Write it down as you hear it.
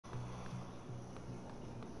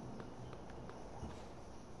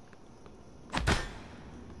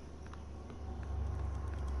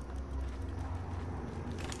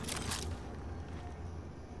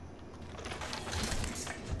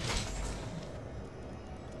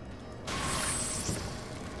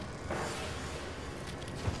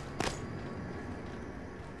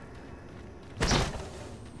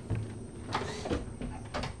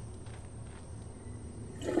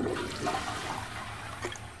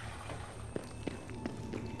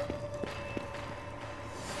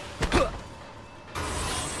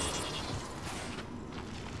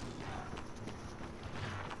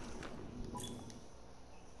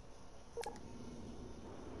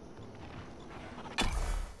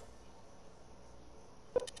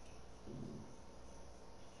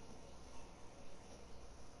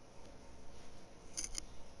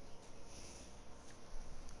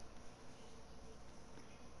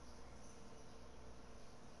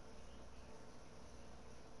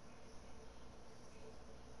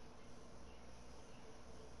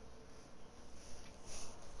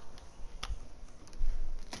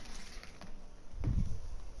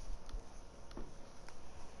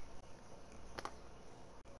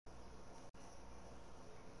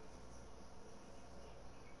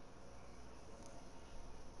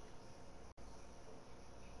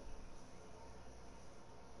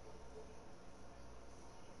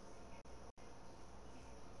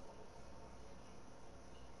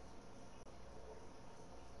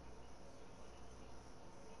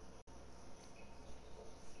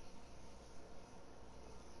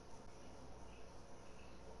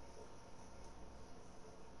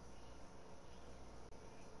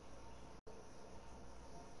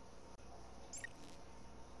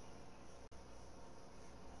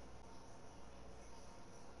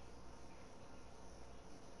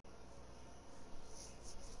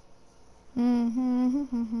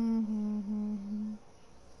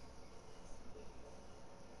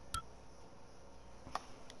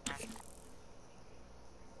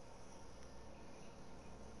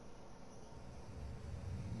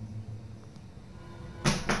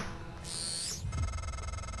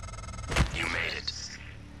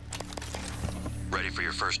Ready for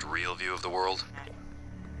your first real view of the world?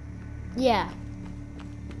 Yeah.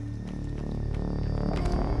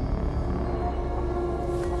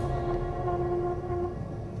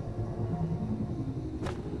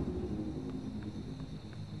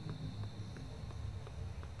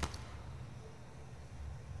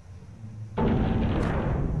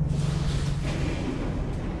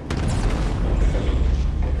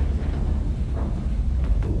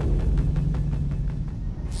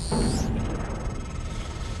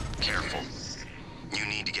 Careful. You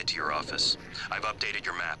need to get to your office. I've updated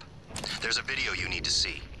your map. There's a video you need to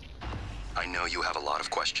see. I know you have a lot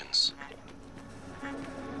of questions.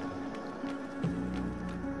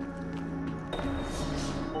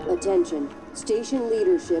 Attention. Station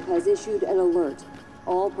leadership has issued an alert.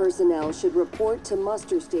 All personnel should report to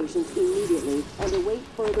muster stations immediately and await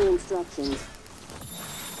further instructions.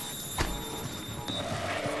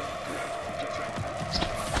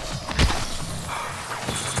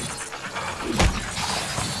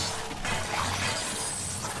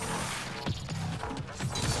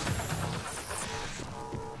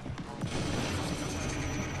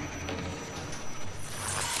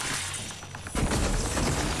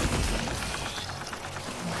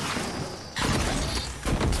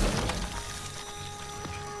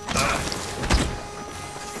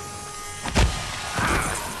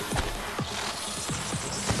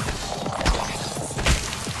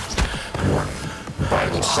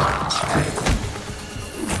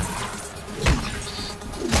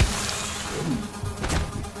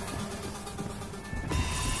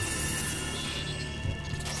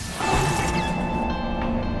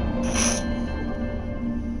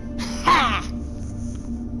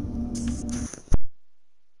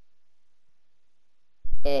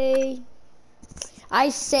 Hey. I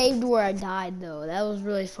saved where I died though. That was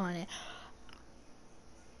really funny.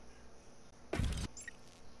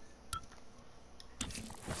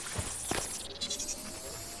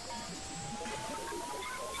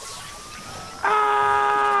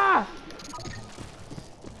 Ah!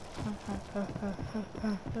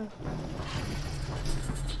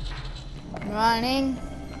 Running.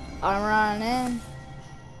 I'm running.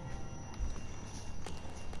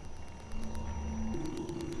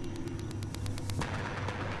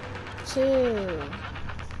 Two.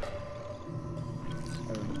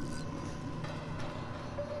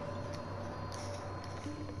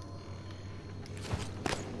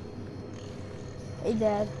 Hey,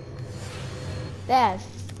 Dad. Dad,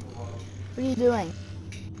 what are you doing?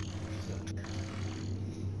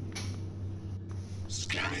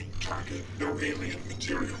 Scanning target. No alien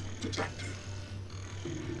material detected.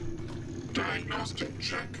 Diagnostic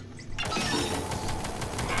check. IFF.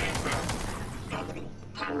 Nominal.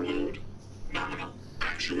 Power load. Nominal.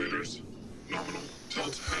 Actuators. Nominal.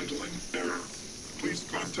 Tilt handling error. Please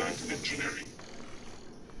contact engineering.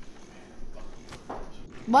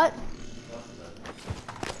 What?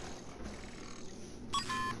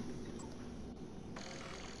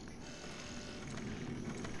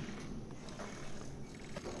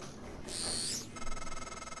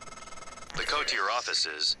 The code to your office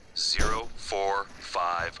is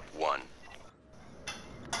 0451.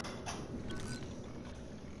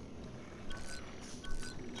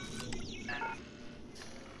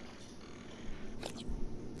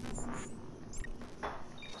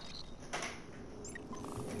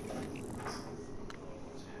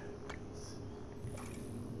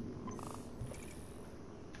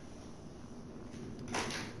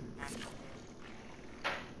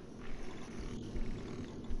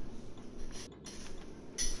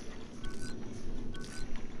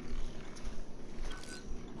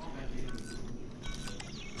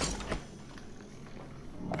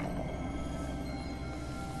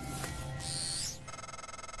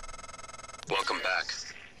 Welcome back.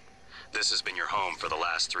 This has been your home for the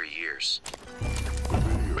last 3 years.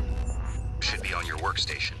 Should be on your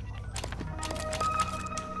workstation.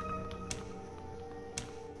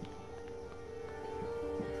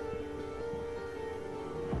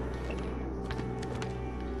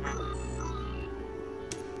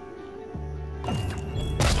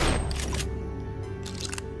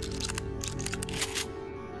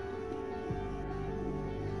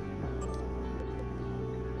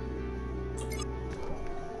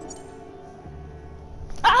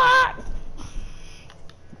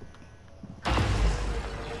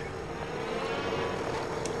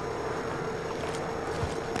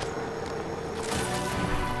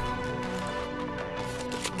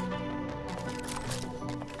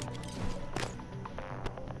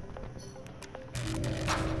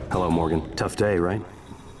 Hello, Morgan. Tough day, right?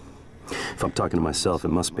 If I'm talking to myself, it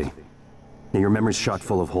must be. Now, your memory's chock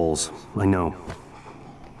full of holes. I know.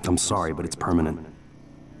 I'm sorry, but it's permanent.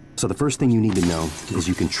 So the first thing you need to know is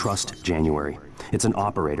you can trust January. It's an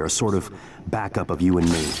operator, a sort of backup of you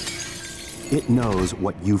and me. It knows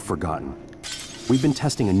what you've forgotten. We've been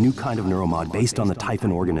testing a new kind of neuromod based on the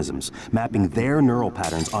Typhon organisms, mapping their neural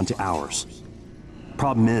patterns onto ours.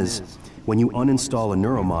 Problem is, when you uninstall a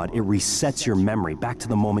neuromod, it resets your memory back to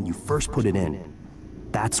the moment you first put it in.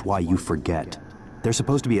 That's why you forget. There's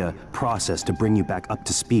supposed to be a process to bring you back up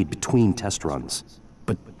to speed between test runs.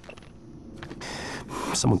 But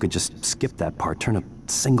someone could just skip that part, turn a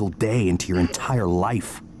single day into your entire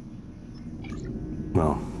life.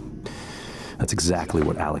 Well, that's exactly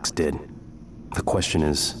what Alex did. The question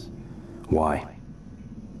is, why?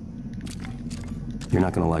 You're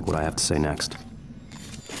not gonna like what I have to say next.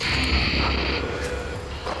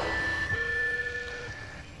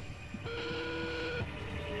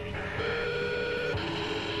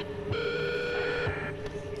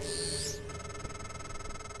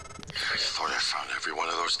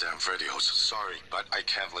 Damn videos. Sorry, but I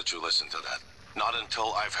can't let you listen to that. Not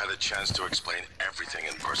until I've had a chance to explain everything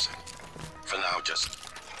in person. For now, just...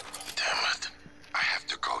 Damn it. I have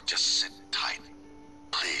to go. Just sit tight.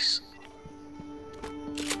 Please.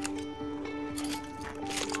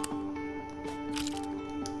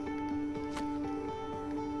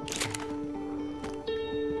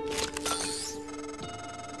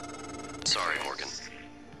 Sorry, Morgan.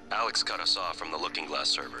 Alex cut us off from the Looking Glass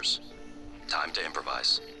servers. Time to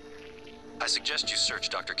improvise. I suggest you search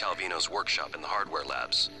Dr. Calvino's workshop in the hardware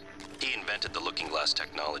labs. He invented the Looking Glass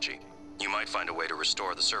technology. You might find a way to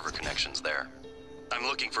restore the server connections there. I'm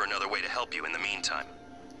looking for another way to help you in the meantime.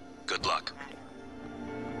 Good luck.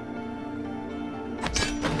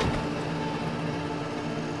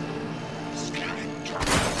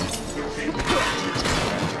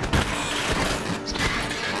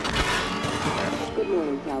 Good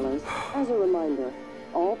morning, Talos. As a reminder,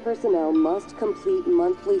 all personnel must complete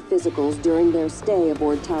monthly physicals during their stay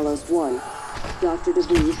aboard Talos 1. Dr.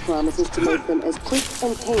 DeVries promises to make them as quick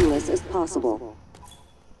and painless as possible.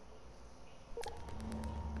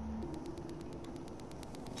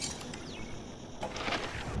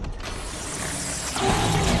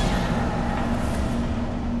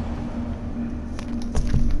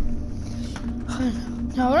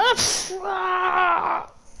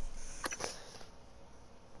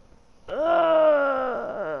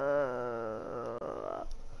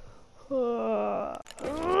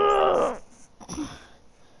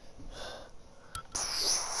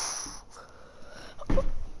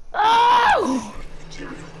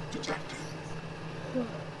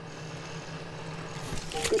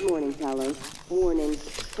 Good morning, Talos. Warning,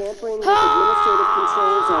 tampering with administrative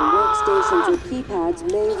controls on workstations or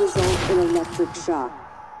keypads may result in electric shock.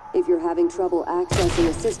 If you're having trouble accessing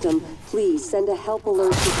a system, please send a help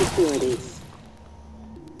alert to security.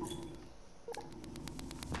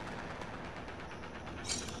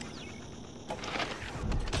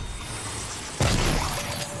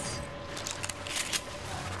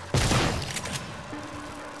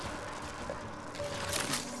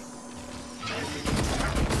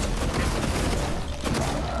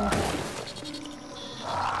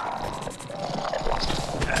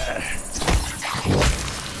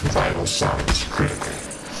 Vital signs critical.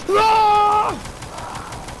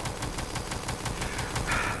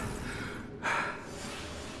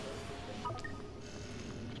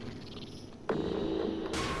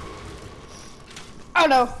 Oh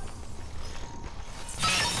no.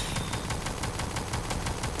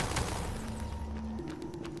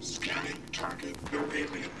 Scanning target. No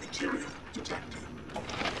alien material detected.